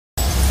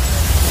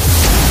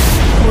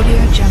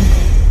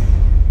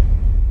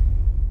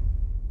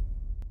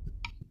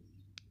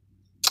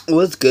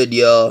What's good,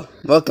 y'all?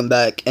 Welcome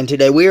back, and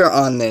today we are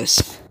on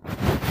this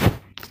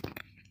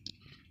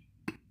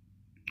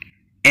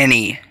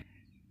any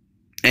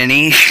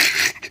Benny.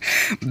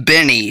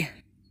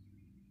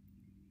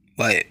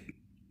 Wait,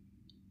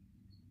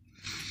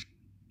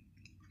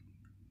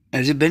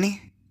 is it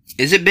Benny?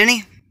 Is it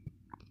Benny?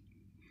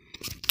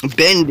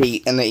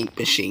 Bendy and the Ink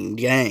Machine.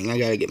 Dang, I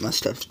gotta get my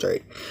stuff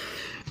straight.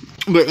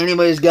 But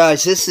anyways,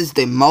 guys, this is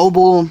the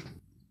mobile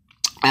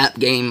app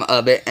game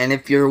of it, and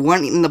if you're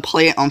wanting to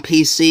play it on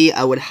PC,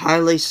 I would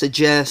highly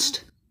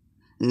suggest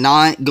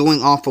not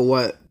going off of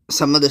what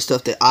some of the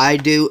stuff that I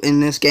do in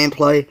this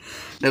gameplay,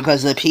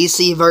 because the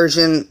PC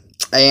version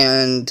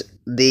and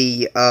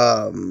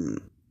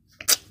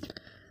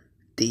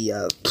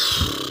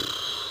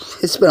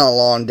it's been a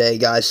long day,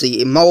 guys.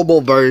 The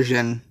mobile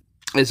version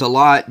is a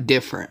lot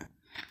different.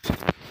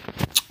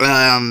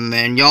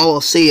 And y'all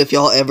will see if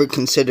y'all ever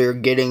consider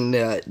getting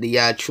the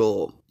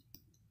actual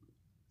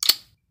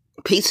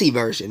PC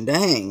version.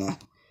 Dang.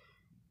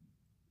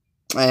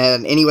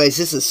 And anyways,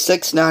 this is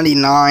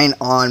 $6.99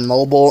 on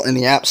mobile in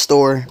the App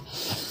Store.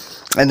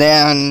 And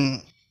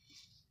then,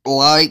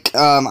 like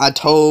I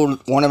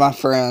told one of my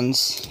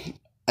friends,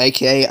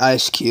 aka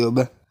Ice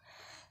Cube,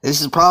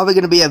 this is probably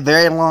going to be a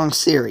very long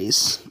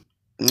series,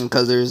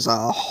 because there's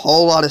a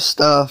whole lot of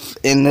stuff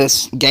in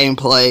this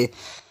gameplay.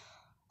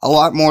 A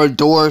lot more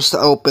doors to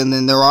open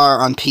than there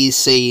are on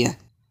PC.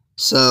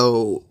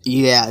 So,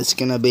 yeah, it's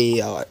going to be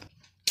a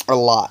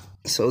lot.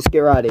 So, let's get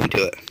right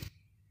into it.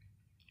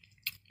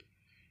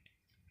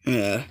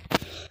 Yeah.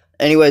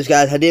 Anyways,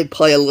 guys, I did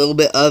play a little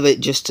bit of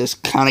it just to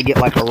kind of get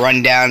like a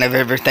rundown of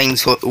everything,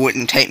 so it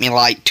wouldn't take me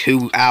like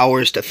 2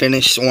 hours to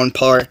finish one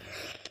part.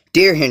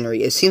 Dear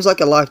Henry, it seems like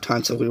a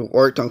lifetime since we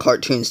worked on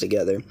cartoons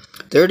together.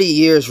 30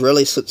 years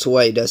really slips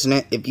away, doesn't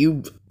it? If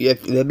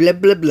blah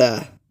blah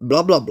blah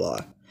blah blah blah.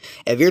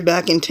 If you're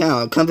back in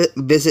town, come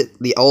visit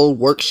the old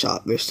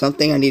workshop. There's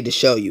something I need to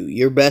show you.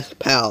 Your best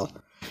pal,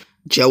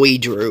 Joey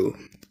Drew.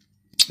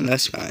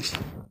 That's nice.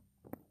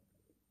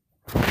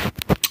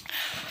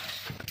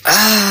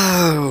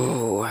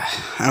 Oh,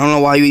 I don't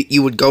know why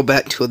you would go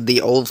back to the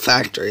old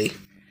factory.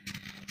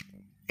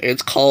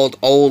 It's called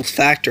Old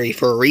Factory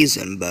for a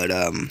reason, but,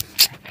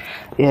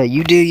 yeah,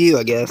 you do you,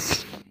 I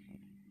guess.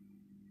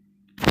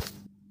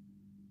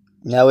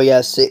 Now we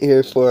gotta sit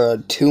here for a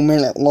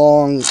 2-minute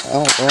long,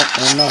 oh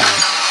no.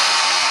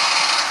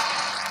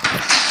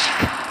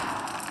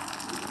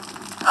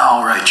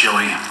 Alright,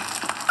 Joey.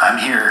 I'm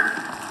here.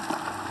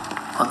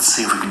 Let's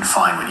see if we can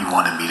find what you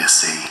wanted me to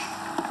see.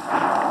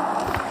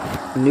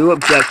 New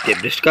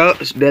objective.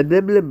 Discover blah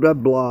blah blah blah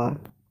blah.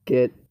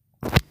 Get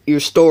your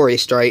story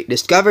straight.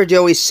 Discover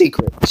Joey's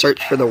secret.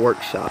 Search for the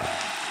workshop.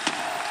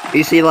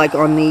 You see, like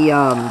on the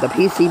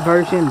PC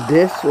version,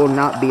 this will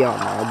not be on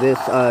there. This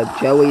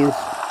Joey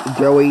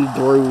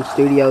Drew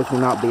Studios will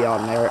not be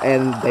on there,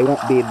 and they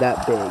won't be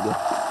that big.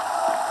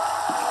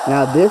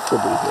 Now this will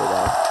be here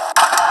though.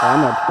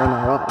 I'm gonna turn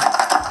that off.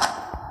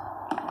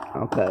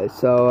 Okay,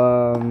 so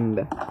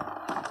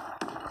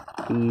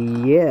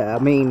yeah, I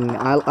mean,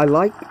 I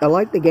like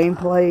the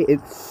gameplay.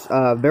 It's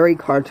very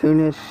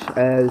cartoonish,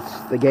 as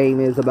the game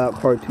is about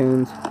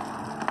cartoons.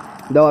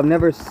 Though I've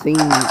never seen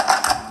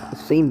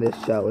this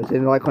show. Is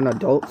it like on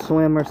Adult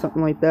Swim or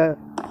something like that?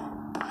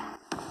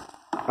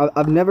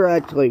 I've never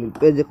actually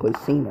physically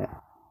seen it.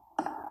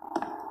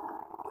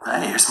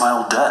 Hey, here's my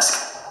old desk.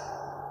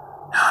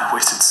 I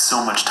wasted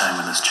so much time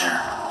in this chair.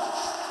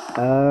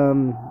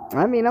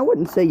 I mean, I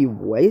wouldn't say you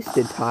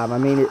wasted time. I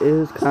mean, it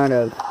is kind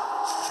of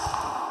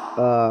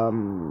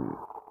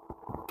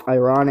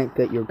ironic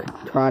that you're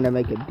trying to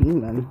make a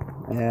demon,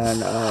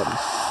 and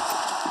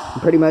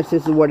pretty much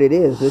this is what it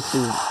is.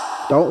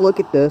 Don't look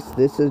at this.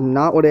 This is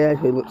not what it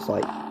actually looks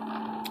like.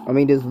 I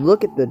mean, just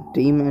look at the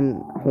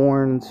demon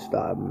horns,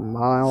 the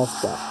mouth,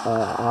 the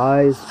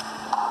eyes.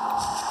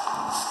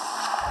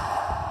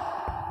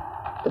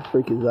 What the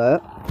freak is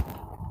that?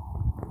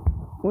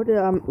 What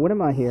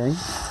am I hearing?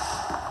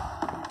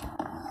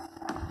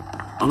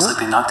 Looks like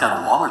they knocked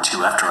out a wall or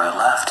two after I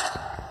left.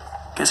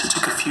 Guess it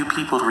took a few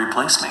people to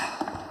replace me.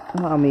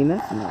 Well, I mean,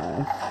 that's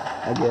nice,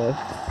 I guess.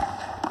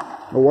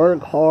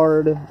 Work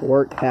hard,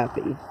 work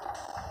happy.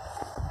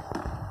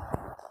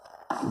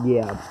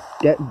 Yeah,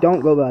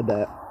 don't go by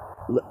that.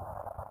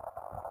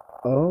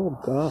 Oh,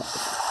 God.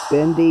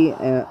 Bendy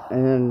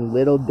and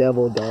Little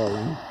Devil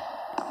Darling.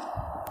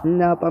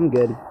 Nope, I'm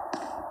good.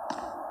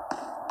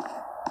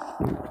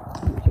 I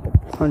wish I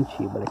could punch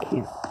you, but I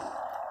can't.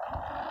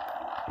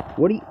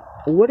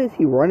 What is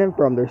he running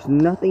from? There's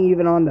nothing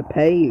even on the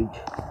page.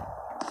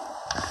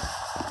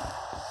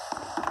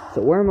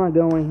 So where am I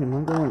going? Am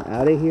I going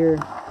out of here?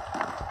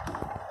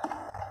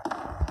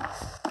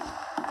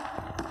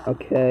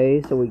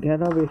 Okay, so we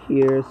get over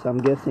here, so I'm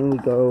guessing we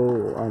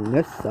go on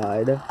this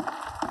side.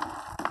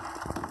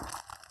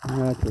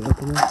 Can look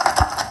at this?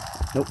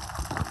 Nope.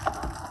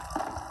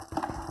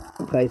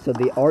 Okay, so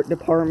the art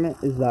department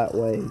is that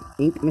way.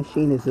 Ink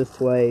machine is this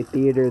way.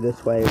 Theater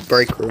this way.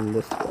 Break room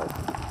this way.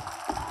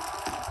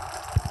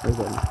 There's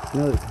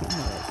another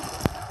camera.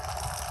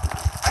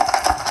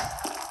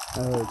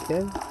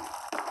 Okay.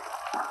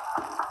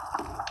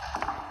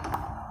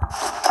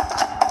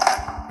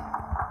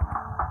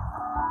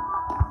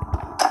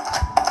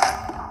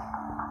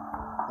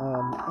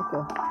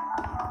 Okay.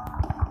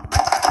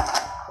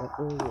 That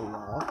door is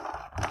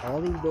locked. All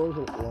these doors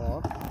are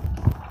locked.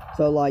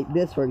 So, like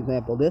this, for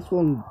example, this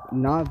will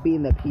not be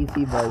in the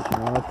PC version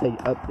unless they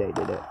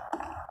updated it.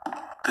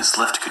 This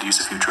lift could use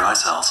a few dry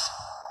cells.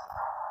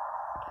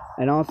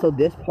 And also,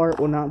 this part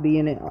will not be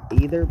in it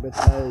either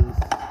because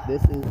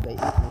this is the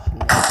ink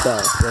machine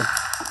itself.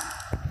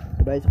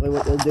 So basically,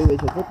 what you'll do is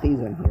you'll put these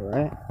in here,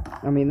 right?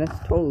 I mean, that's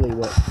totally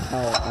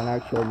how an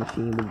actual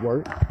machine would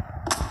work.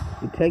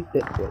 You take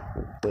the...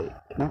 Wait,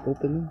 can I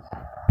open this?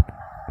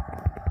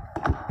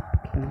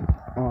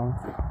 Oh,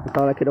 I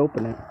thought I could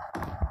open it.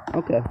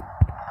 Okay.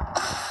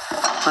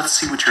 Let's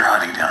see what you're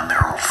hiding down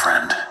there, old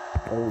friend.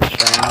 Old friend.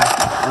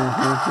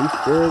 He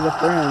sure is a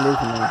friend,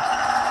 isn't he?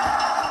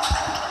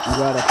 You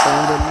got a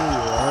friend in me,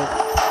 right?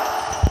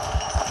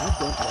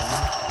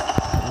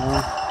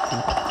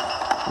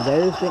 Okay,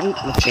 there's the ink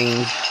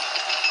machine.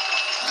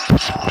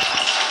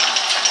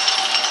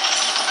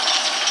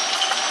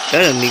 That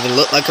doesn't even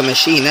look like a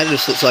machine. That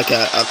just looks like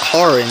a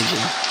car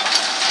engine.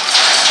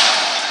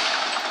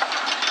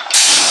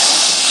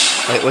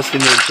 Wait, what's the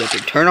new trigger?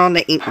 Turn on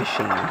the ink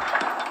machine.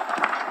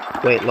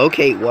 Wait,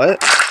 locate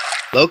what?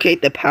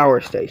 Locate the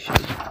power station.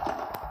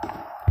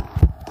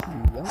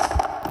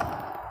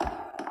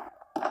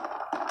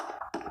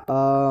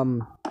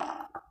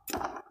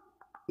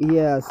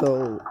 Yeah,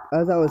 so,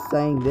 as I was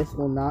saying, this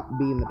will not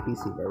be in the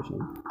PC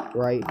version.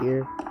 Right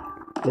here.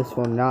 This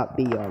will not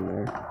be on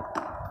there.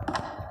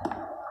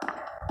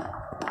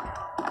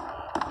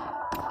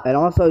 And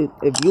also,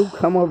 if you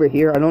come over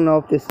here, I don't know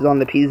if this is on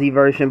the PC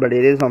version, but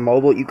it is on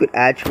mobile, you could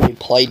actually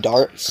play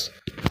darts.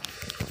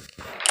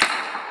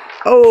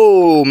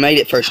 Oh, made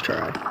it first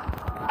try.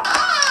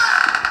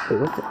 Wait,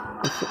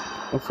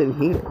 what's in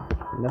here?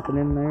 Nothing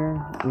in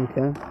there?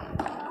 Okay.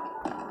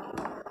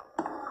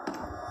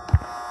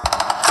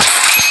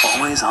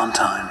 Always on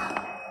time.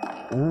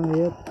 Oh,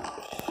 yep.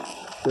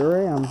 Sure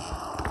am.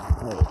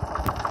 Wait.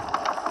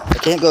 I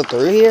can't go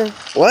through here?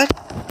 What?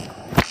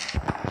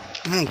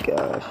 My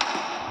gosh.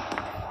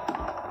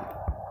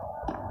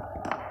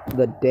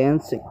 The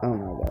dancing. Oh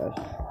my gosh.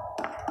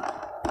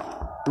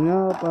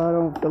 Nope, I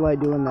don't feel like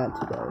doing that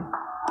today.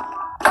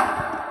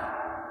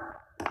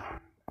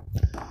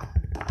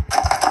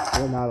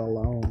 We're not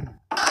alone.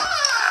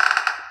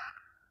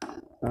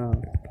 Oh.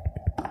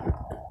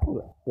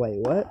 Wait,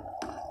 what?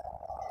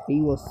 He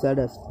will set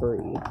us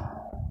free.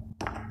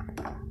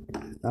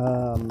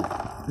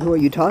 Who are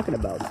you talking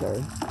about,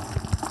 sir?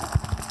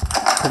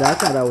 Because I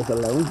thought I was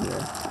alone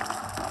here.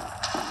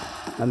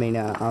 I mean,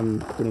 I'm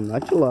pretty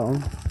much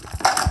alone.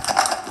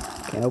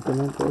 Can't open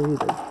that door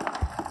either.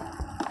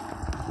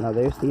 Now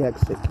there's the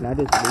exit. Can I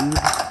just leave?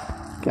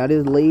 Can I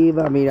just leave?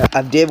 I mean,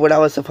 I did what I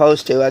was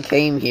supposed to. I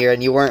came here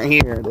and you weren't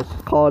here. Let's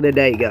call it a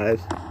day, guys.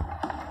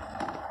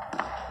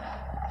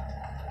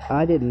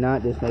 I did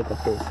not just make a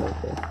full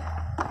circle.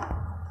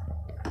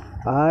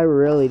 I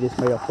really just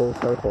made a full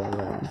circle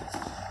around.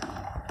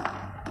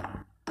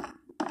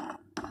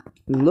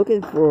 I'm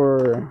looking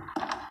for...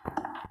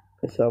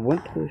 So I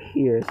went through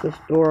here. Is this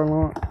door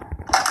unlocked?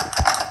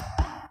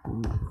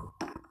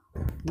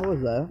 What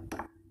was that?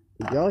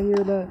 Did y'all hear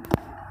that?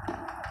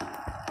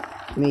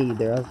 Me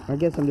either. I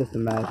guess I'm just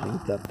imagining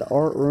stuff. The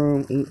art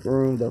room, ink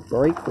room, the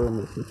break room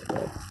is this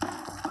way.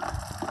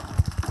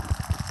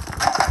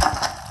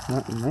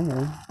 Not in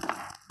there.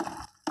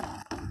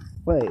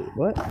 Wait,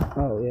 what?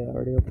 Oh yeah, I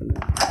already opened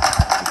it.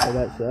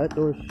 Okay, so that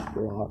door's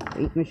locked.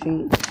 Ink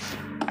machine.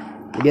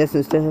 I guess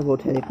instead we'll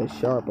take a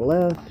sharp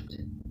left.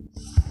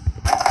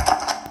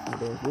 The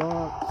door's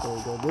locked, so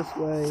we'll go this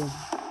way.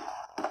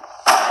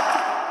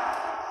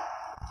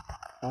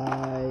 I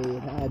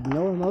had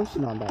no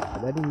emotion on that,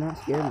 but that did not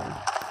scare me.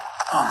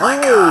 Oh my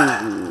god.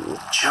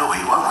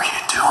 Joey, what were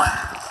you doing?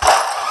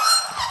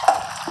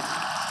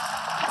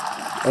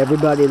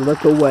 Everybody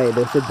look away,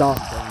 there's a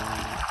doctor.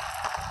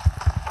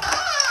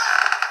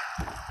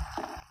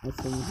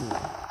 What's in here?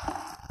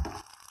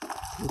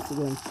 This is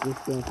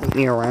gonna take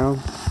me around.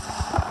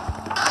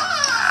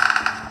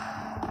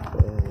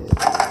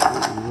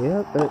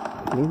 Yep, that's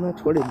pretty much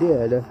what it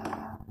did.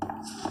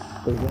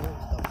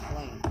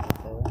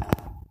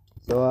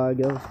 So I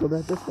guess let's go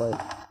back this way.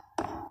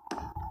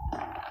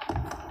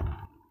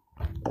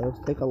 Let's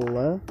take a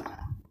left.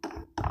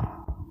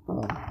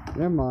 Oh,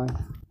 never mind.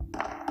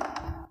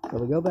 So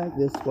we go back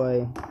this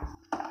way.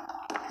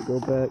 We go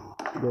back,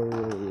 go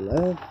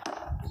left.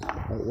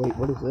 Oh, wait,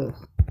 what is this?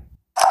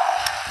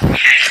 At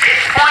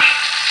this point,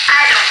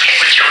 I don't get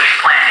what Joey's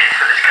plan is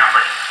for this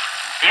company.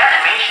 The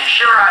animations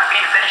sure aren't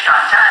being finished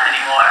on time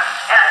anymore,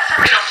 and I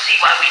certainly don't see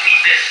why we need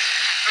this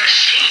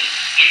machine.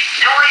 It's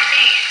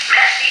noisy, it's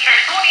messy, and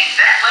who needs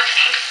that much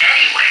ink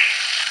anyway?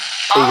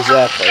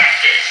 Exactly. Also, get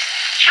this.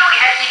 Joey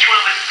had each one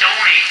of us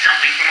donate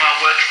something from our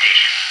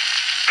workstation.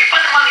 We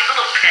put them on these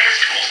little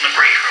pedestals in the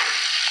break room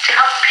to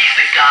help appease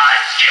the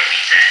gods,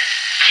 Joey says.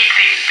 Keep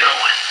things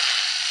going.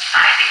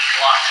 I think he's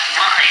lost his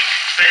mind.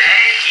 But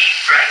hey, he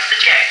writes the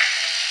checks.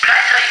 But I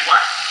tell you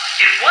what,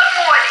 if one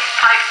more of these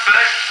pipes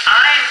burst,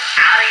 I'm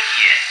out of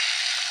here.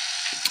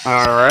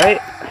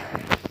 Alright.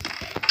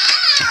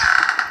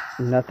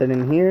 Nothing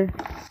in here.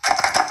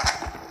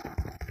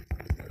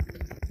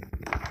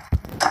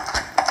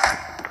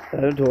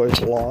 That door's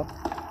locked.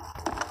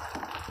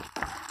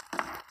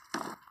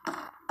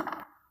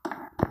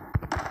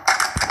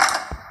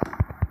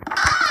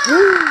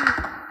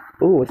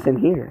 Ooh, what's in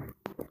here?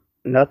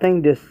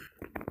 Nothing, just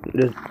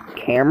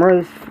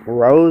cameras,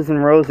 rows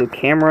and rows of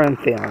camera and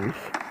films.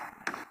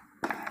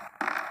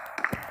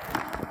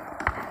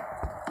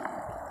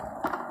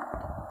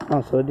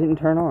 Oh, so it didn't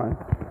turn on.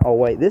 Oh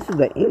wait, this is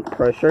the ink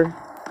pressure.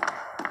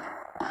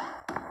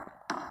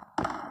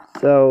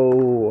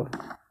 So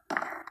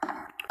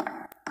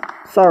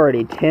it's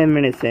already 10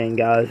 minutes in,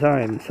 guys.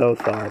 I am so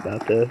sorry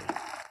about this.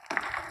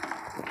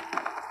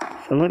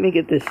 So let me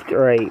get this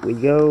straight. We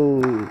go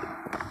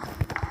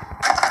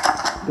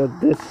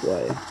this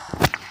way.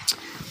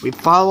 We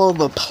follow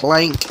the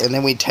plank and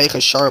then we take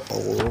a sharp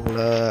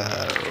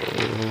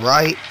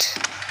right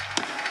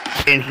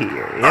in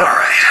here. Yep.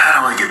 Alright, how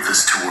do I get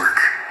this to work?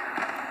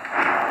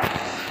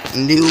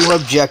 New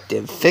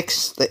objective.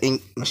 Fix the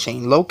ink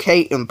machine.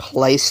 Locate and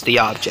place the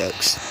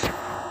objects.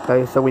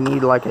 Okay, so we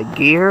need like a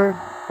gear,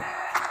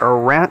 a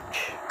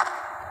wrench,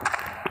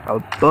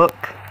 a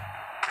book,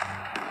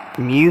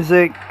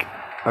 music,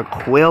 a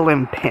quill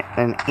and pen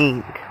and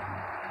ink.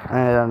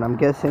 And I'm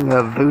guessing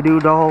a voodoo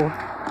doll.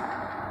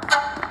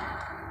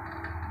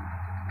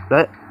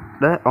 That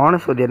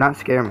honestly did not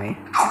scare me.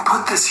 Who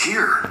put this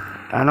here?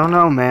 I don't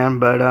know, man,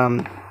 but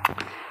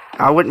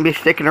I wouldn't be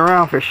sticking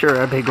around for sure.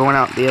 I'd be going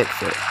out the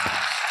exit.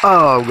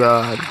 Oh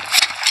god.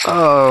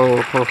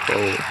 Oh,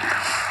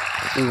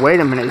 wait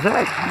a minute, is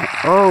that?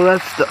 Oh,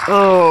 that's the.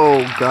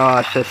 Oh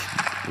gosh, that's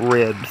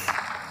ribs.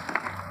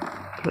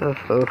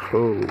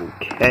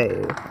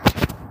 Okay.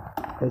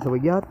 Okay, so we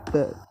got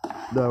the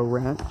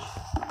wrench,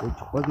 which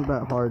wasn't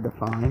that hard to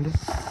find.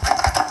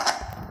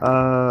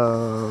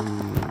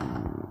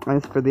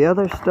 As for the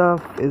other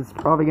stuff, it's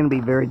probably going to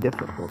be very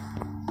difficult.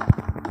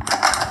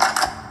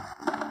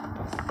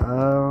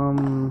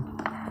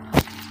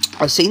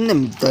 I've seen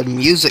the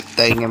music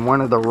thing in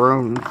one of the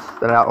rooms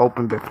that I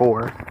opened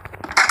before,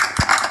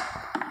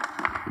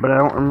 but I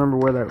don't remember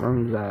where that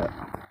room's at.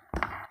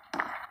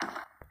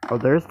 Oh,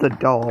 there's the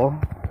doll.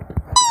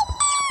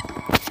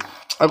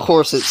 Of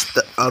course, it's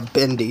a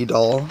bendy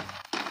doll.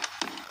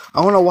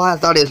 I don't know why I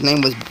thought his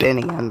name was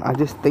Benny. I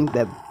just think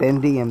that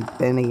Bendy and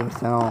Benny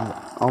sound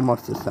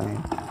almost the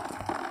same.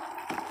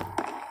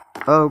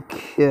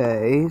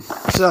 Okay,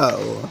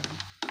 so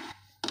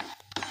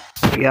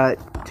we got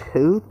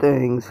two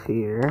things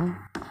here.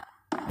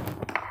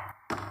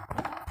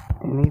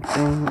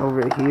 Anything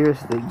over here? Is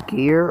the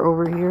gear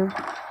over here?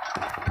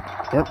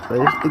 Yep,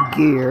 there's the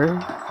gear.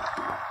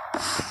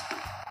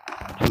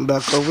 Come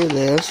back over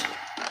this.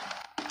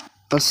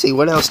 Let's see,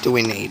 what else do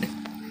we need?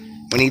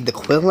 We need the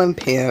quill and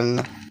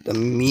pen, the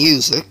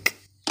music.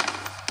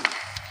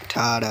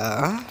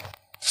 Ta-da.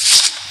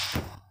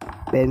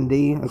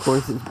 Bendy, of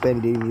course it's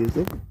bendy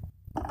music.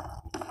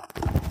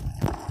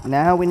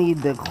 Now we need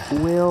the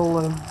quill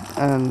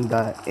and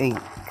the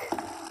ink.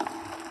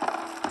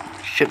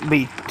 Shouldn't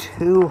be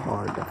too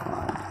hard to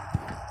find.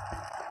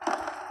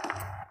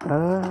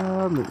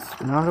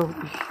 It's not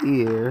over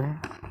here.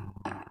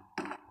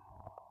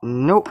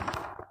 Nope.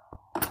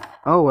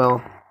 Oh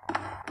well.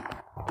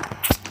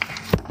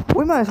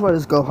 We might as well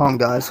just go home,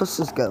 guys. Let's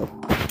just go.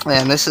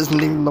 And this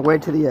isn't even the way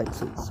to the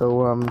exit,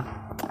 so,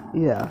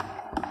 yeah.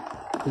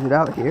 Is it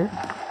out here?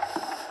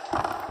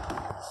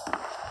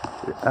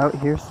 Is it out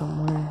here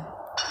somewhere?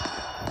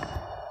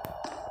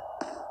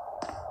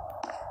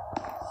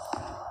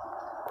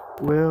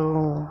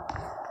 Well,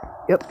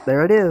 yep,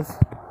 there it is.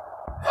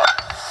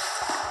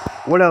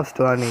 What else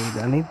do I need?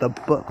 I need the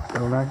book,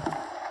 don't I?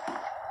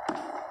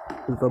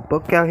 Is the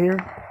book out here?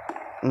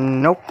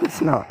 Nope,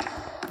 it's not.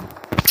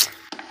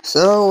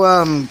 So,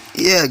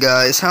 yeah,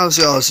 guys, how's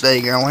y'all's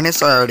day going?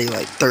 It's already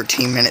like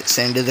 13 minutes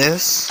into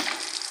this.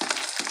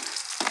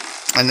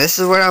 And this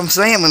is what I'm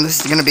saying when this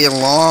is going to be a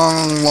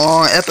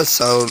long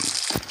episode.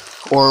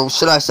 Or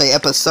should I say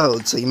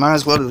episode? So you might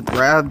as well just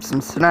grab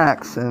some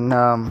snacks and,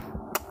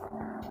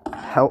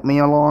 help me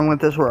along with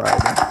this ride.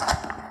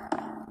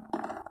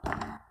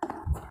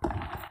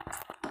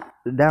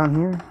 Down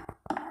here.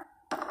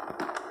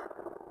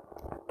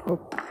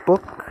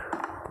 Book.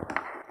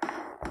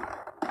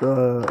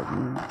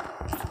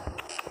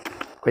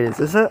 Wait, is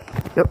this it?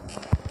 Yep.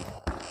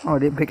 Oh, I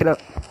didn't pick it up.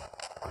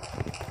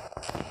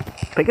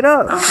 Pick it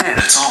up! Okay,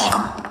 that's all of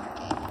them.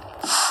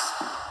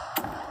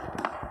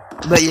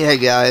 But yeah,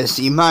 guys,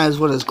 you might as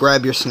well just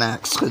grab your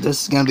snacks, because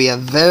this is going to be a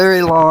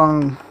very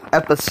long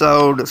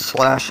episode series.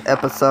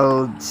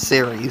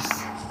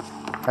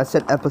 I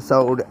said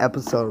episode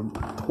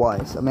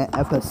twice. I meant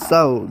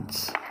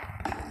episodes.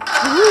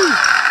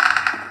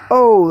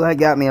 Oh, that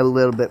got me a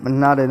little bit, but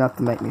not enough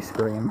to make me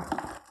scream.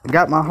 It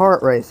got my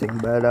heart racing,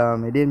 but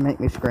it didn't make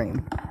me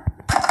scream.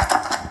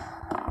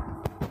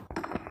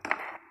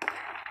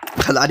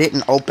 because I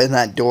didn't open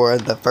that door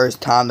the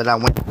first time that I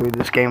went through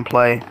this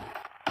gameplay.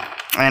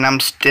 And I'm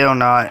still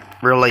not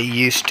really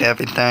used to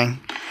everything.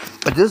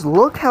 But just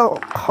look how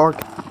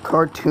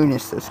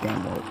cartoonish this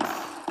game looks.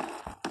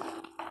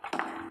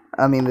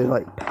 I mean, there's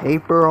like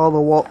paper on the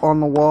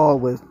wall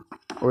with,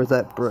 or is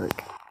that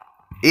brick?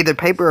 Either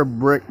paper or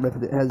brick, but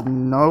it has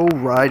no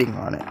writing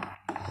on it.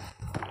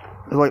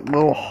 There's like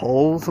little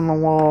holes in the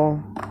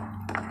wall.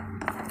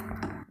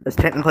 It's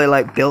technically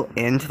like built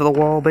into the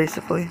wall,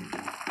 basically.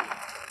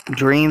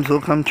 Dreams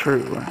will come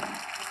true.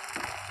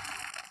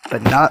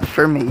 But not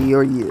for me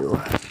or you.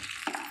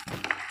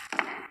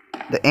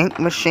 The ink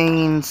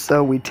machine,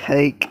 so we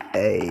take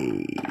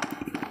a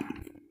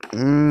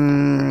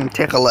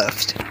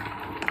left.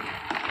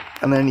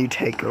 And then you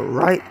take a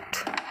right.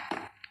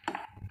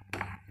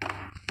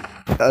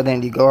 And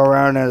then you go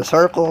around in a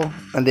circle.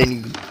 And then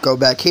you go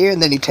back here,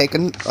 and then you take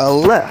a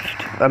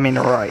left. I mean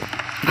a right.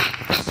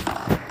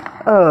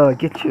 Oh,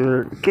 get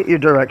your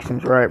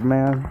directions right,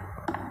 man.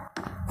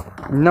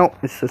 Nope,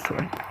 it's this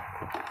way.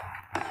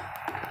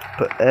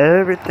 Put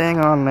everything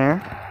on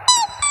there.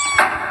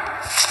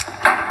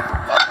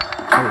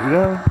 There we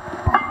go.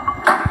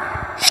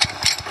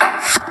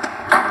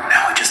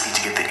 Now I just need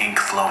to get the ink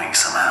flowing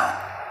somehow.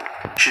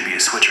 Should be a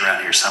switch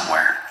around here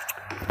somewhere.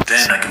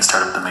 Then I can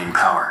start up the main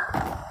power.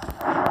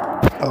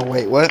 Oh,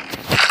 wait, what?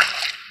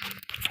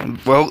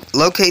 Well,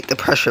 locate the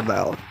pressure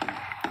valve.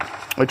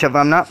 Which, if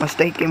I'm not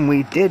mistaken,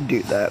 we did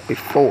do that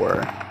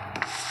before.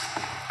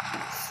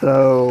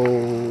 So...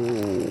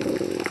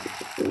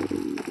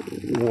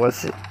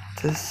 was it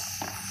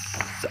this?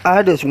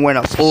 I just went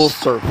a full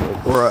circle,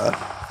 bruh.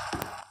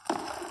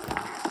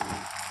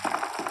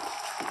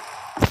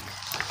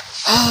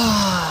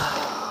 Oh,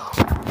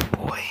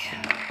 boy.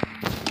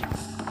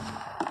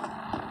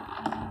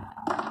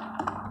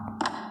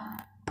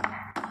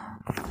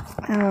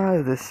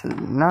 This is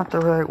not the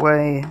right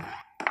way.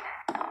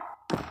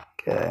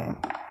 Okay,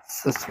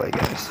 it's this way,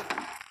 guys.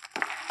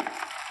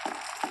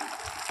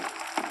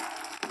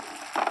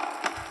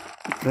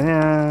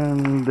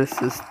 Then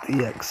this is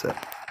the exit.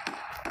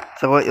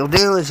 So what you'll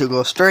do is you'll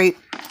go straight.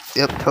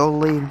 Yep,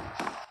 totally.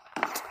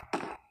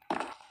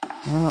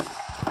 Well,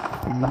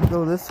 not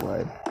go this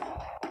way.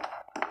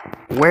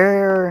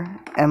 Where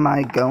am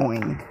I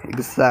going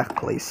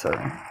exactly, sir?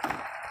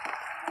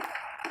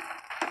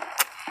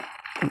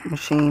 Ink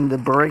machine, the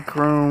break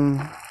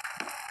room.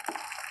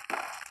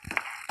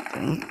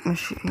 The ink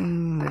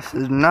machine. This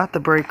is not the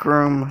break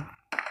room.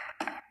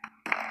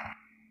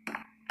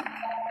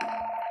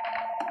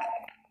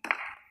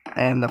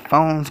 And the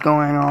phone's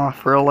going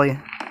off, really?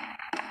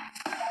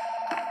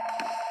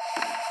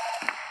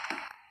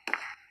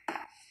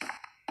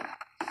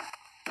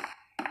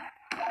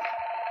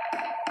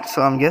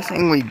 So I'm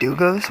guessing we do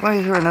go this way?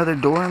 Is there another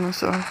door on this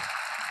side?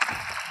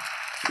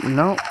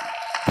 Nope.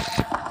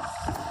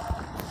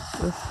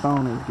 This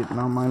phone is getting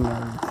on my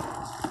nerves.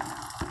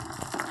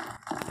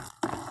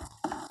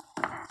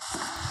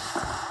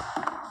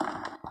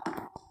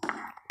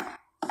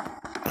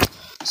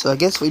 So I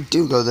guess we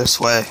do go this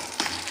way.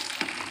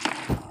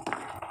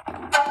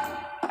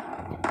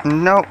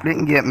 Nope,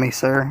 didn't get me,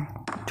 sir.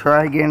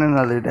 Try again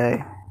another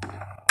day.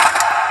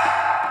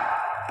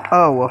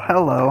 Oh, well,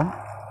 hello.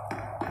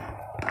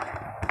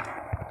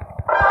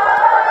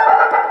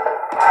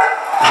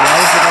 Why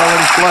is it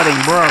already flooding,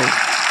 bro?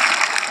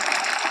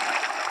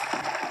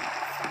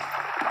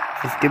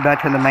 Let's get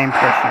back to the main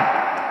pressure.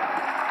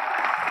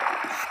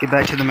 Let's get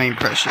back to the main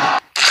pressure.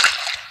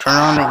 Turn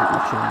on the ink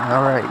machine.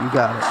 Alright, you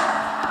got it.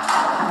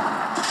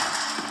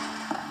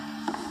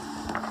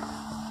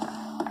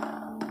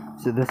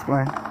 Is it this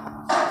way?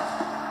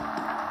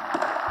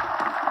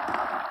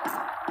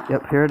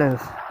 Yep, here it is.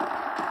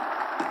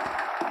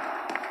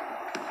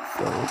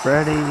 So,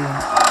 ready.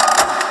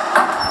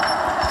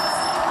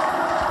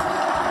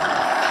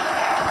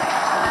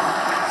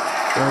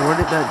 So, what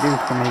did that do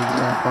for me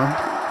exactly?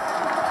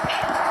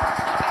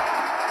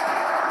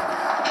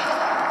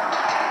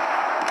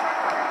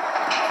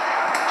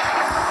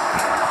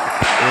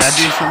 Did that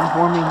do something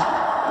for me?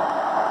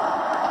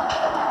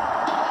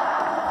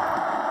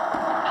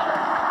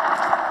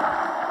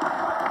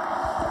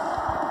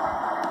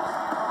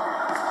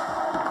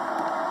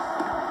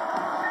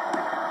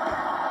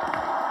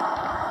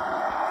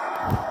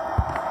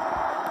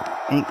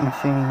 Ink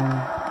machine.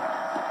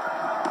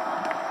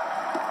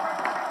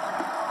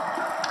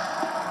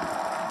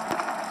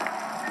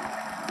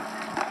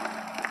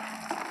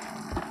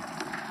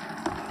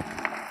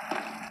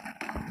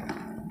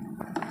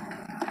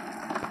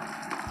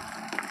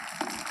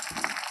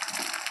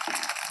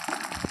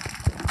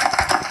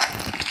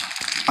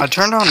 I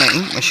turned on the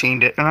ink machine,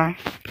 didn't I?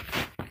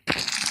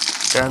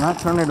 Did I not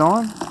turn it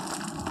on?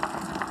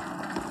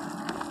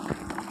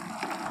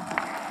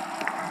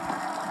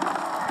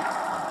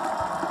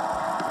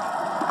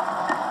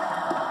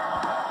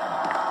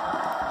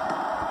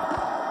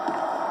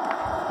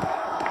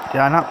 Did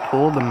I not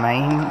pull the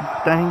main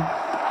thing?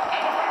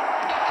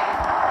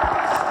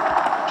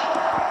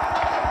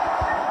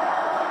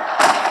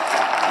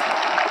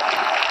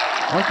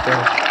 What the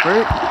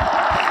frick?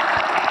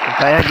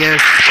 Okay, I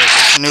guess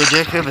that's the new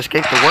objective.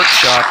 Escape the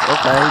workshop.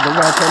 Okay, don't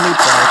gotta tell me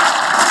twice.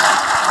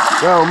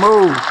 Go,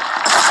 move.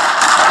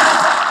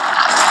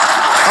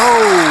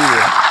 Oh.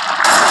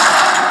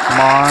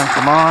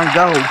 Come on,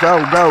 go,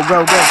 come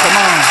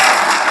on.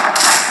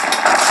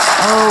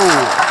 Oh.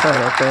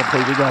 Okay,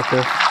 we got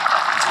this.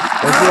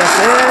 Let's get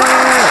there.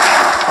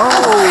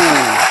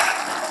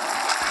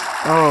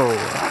 Oh.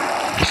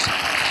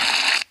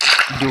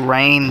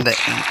 Drain the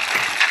ink.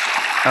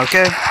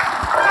 Okay.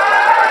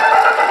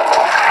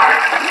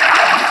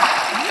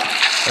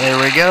 There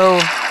we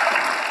go.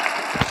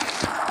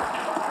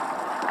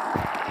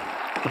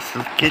 Let's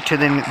get to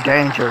the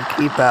danger.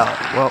 Keep out.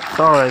 Well,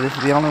 sorry, this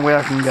is the only way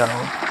I can go.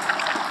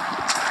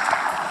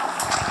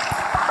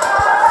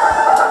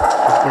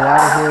 Let's get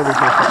out of here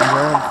before something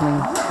grabs me.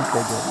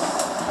 Okay, good.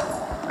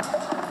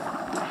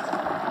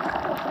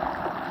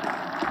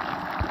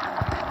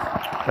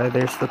 Okay,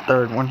 there's the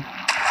third one.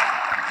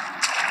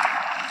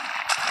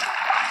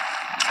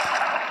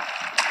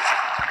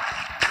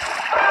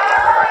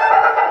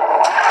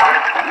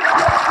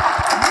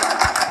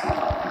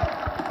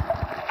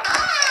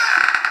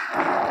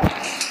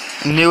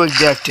 New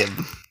objective.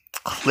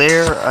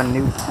 Clear a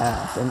new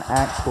path. An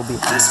axe will be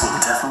handy. This will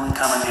definitely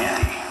come in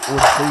handy.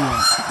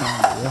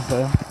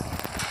 Okay.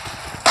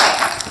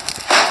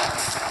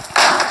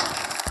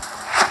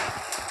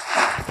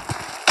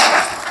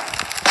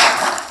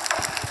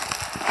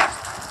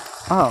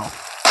 Oh.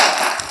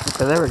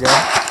 Okay, there we go.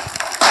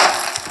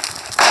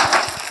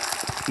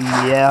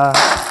 Yeah.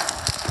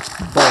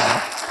 Boom.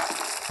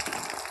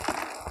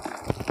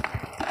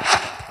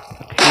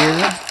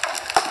 Here.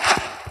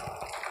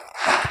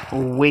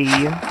 We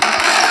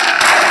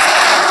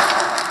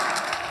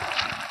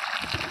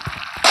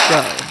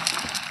go.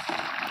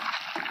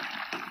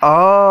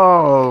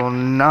 Oh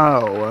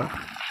no.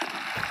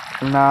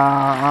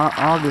 Nah,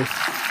 I'll just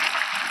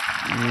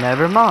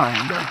never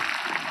mind.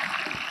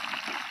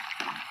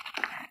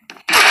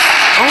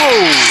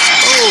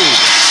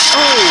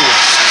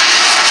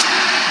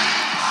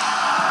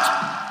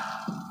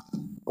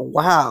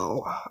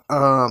 Wow.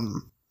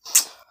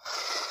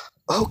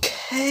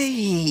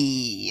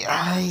 Okay.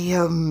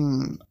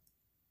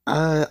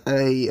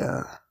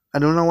 I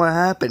don't know what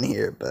happened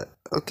here, but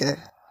okay.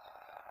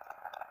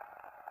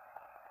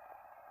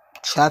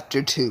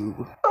 Chapter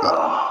 2.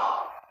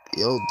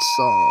 The old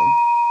song.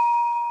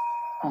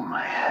 Oh,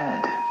 my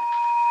head.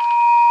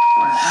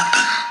 What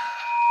happened?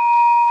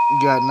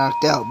 You got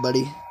knocked out,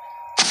 buddy.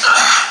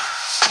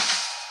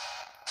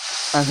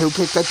 And who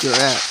picked up your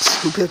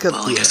axe? Who picked up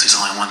Well, the I guess axe? there's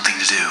only one thing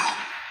to do.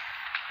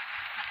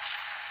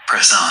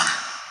 Press on.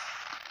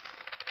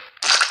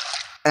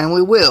 And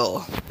we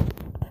will.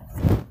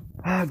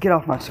 Get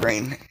off my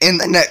screen. In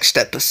the next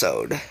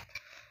episode.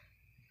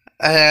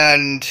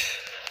 And...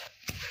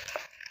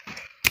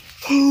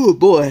 oh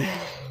boy.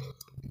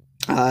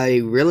 I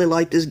really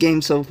like this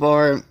game so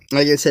far.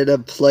 Like I said,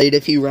 I've played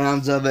a few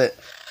rounds of it.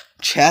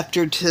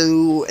 Chapter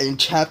 2 and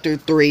Chapter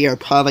 3 are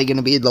probably going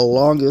to be the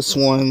longest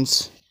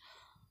ones.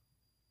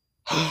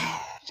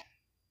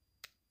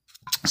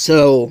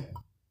 So,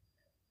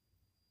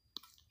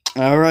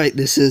 alright,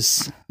 this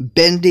is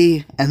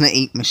Bendy and the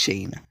Ink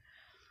Machine.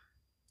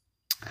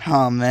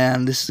 Oh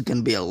man, this is going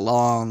to be a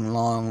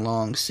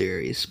long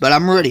series. But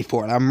I'm ready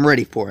for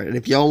it.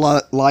 If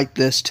y'all like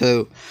this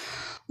too,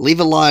 leave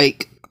a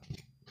like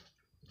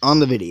on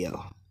the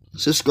video.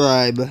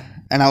 Subscribe.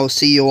 And I will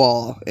see you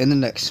all in the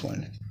next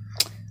one.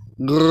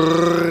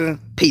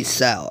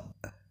 Peace out.